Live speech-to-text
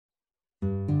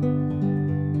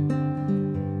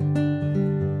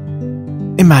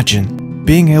Imagine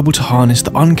being able to harness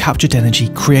the uncaptured energy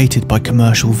created by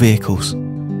commercial vehicles.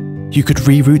 You could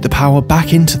reroute the power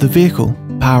back into the vehicle,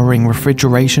 powering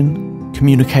refrigeration,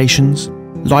 communications,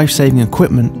 life-saving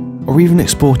equipment, or even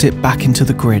export it back into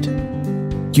the grid.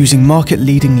 Using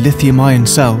market-leading lithium-ion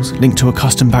cells linked to a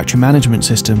custom battery management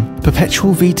system,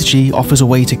 Perpetual V2G offers a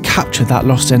way to capture that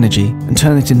lost energy and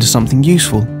turn it into something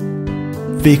useful.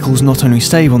 Vehicles not only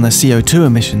save on their CO2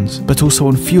 emissions, but also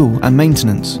on fuel and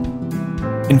maintenance.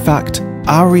 In fact,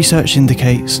 our research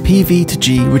indicates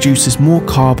PV2G reduces more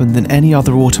carbon than any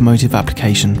other automotive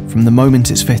application from the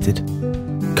moment it's fitted.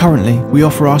 Currently, we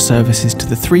offer our services to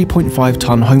the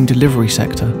 3.5-ton home delivery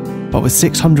sector, but with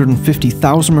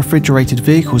 650,000 refrigerated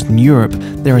vehicles in Europe,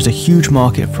 there is a huge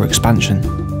market for expansion.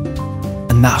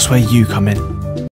 And that's where you come in.